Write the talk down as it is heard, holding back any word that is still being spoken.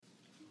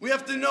We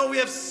have to know we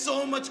have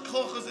so much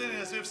kochas in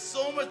us.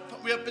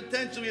 We have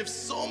potential. We have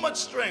so much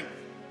strength.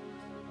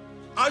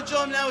 Our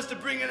job now is to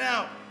bring it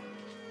out.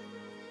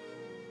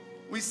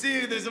 We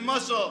see there's a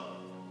muscle.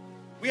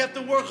 We have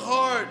to work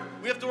hard.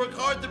 We have to work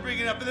hard to bring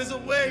it up. But there's a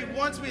way,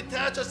 once we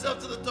attach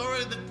ourselves to the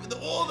Torah,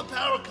 all the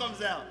power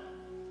comes out.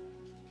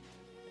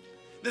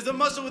 There's a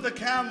muscle with a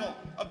camel,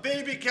 a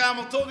baby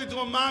camel talking to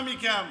a mommy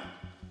camel.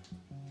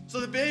 So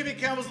the baby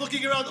camel's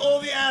looking around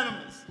all the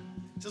animals.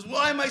 He says,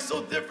 why am I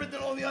so different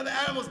than all the other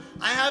animals?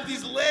 I have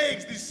these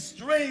legs, these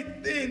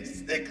straight, thin,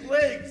 thick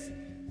legs.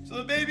 So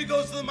the baby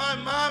goes to the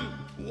mom,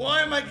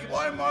 why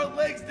are our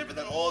legs different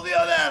than all the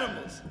other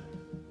animals?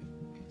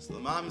 So the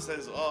mom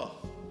says, oh,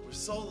 we're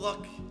so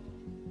lucky.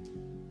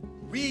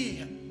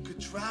 We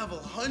could travel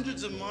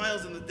hundreds of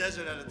miles in the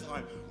desert at a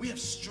time. We have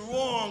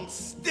strong,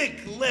 thick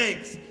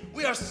legs.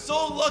 We are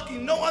so lucky.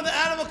 No other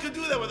animal could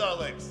do that with our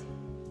legs.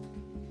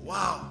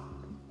 Wow.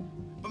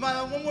 But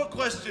one more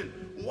question.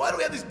 Why do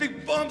we have these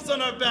big bumps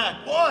on our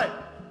back? Why?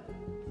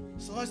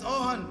 So I said,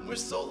 oh, hon, we're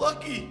so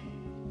lucky.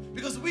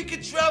 Because we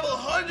could travel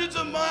hundreds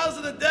of miles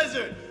in the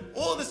desert.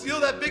 All this,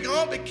 that big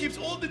hump, it keeps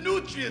all the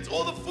nutrients,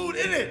 all the food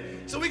in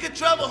it. So we could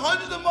travel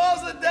hundreds of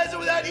miles in the desert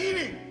without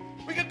eating.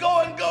 We could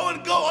go and go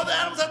and go. Other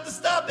animals have to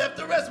stop, they have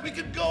to rest. We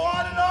could go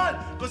on and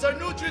on because our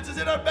nutrients is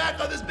in our back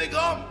on this big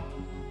hump.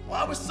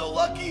 Wow, we're so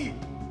lucky.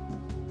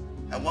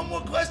 And one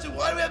more question,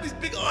 why do we have these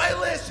big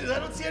eyelashes? I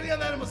don't see any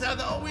other animals have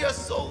that. Oh, we are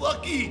so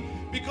lucky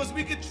because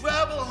we could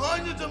travel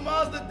hundreds of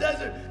miles in the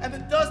desert and the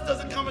dust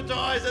doesn't come into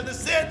our eyes and the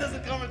sand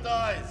doesn't come into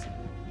our eyes.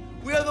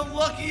 We are the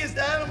luckiest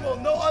animal.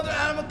 No other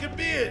animal can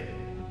be it.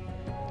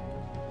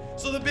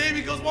 So the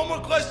baby goes, one more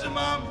question,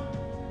 Mom.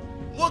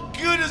 What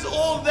good is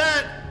all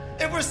that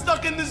if we're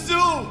stuck in the zoo?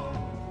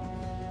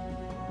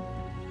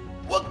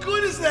 What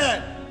good is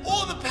that?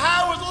 All the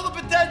powers, all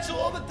the potential,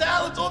 all the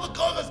talents, all the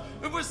colors,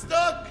 if we're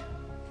stuck.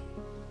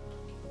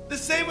 The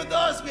same with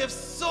us. We have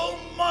so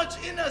much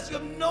in us. You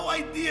have no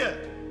idea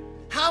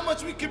how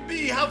much we could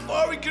be, how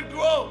far we could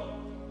grow.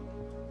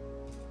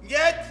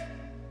 Yet,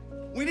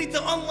 we need to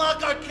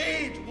unlock our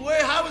cage.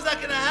 How is that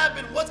going to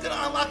happen? What's going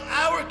to unlock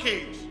our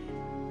cage?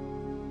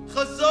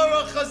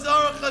 Chazara,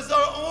 chazara,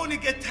 chazara. Only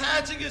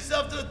attaching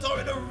yourself to the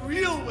Torah in a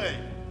real way.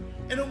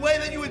 In a way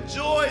that you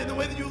enjoy, in the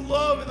way that you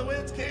love, in the way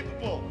that's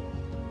capable.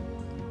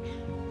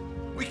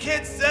 We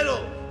can't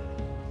settle.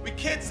 We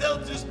can't settle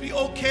to just be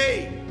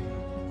okay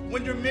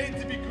when you're made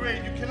to be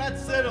great. You cannot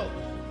settle.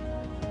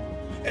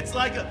 It's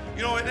like,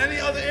 in any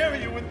other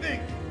area you would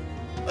think.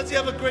 Let's say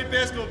you have a great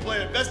basketball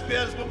player, best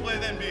basketball player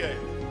in the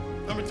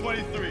NBA, number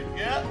 23,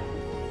 yeah?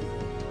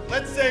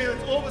 Let's say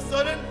all of a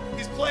sudden,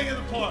 he's playing in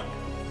the park.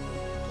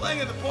 Playing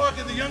in the park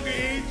at the younger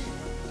age,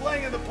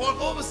 playing in the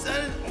park, all of a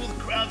sudden, all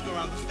the crowds go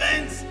around the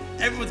fence,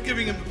 everyone's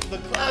giving him the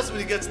class when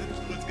he gets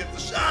the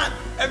shot,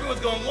 everyone's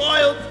going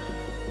wild.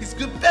 He's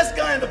the best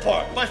guy in the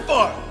park, by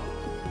far.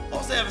 All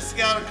of a sudden, a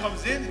scouter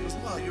comes in, he goes,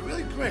 wow, you're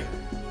really great.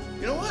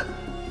 You know what?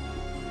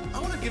 I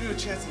want to give you a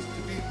chance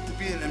to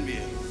be in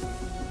NBA.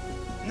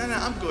 No,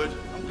 I'm good.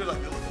 Look at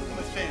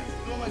my fans.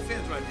 Look at all my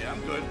fans right here.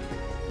 I'm good.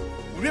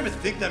 Would you ever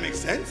think that makes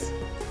sense?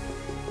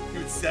 You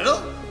would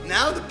settle?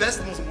 Now the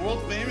best, most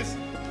world famous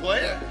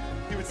player?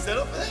 You would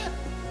settle for that?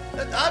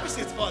 That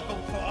obviously it's fun,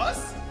 but for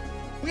us,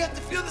 we have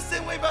to feel the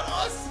same way about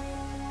us.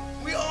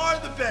 We are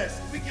the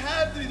best. We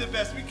have to be the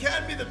best. We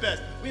can be the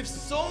best. We have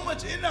so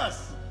much in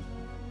us.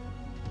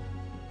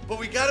 But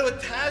we got to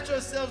attach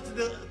ourselves to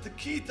the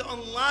key to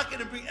unlock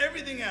it and bring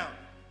everything out.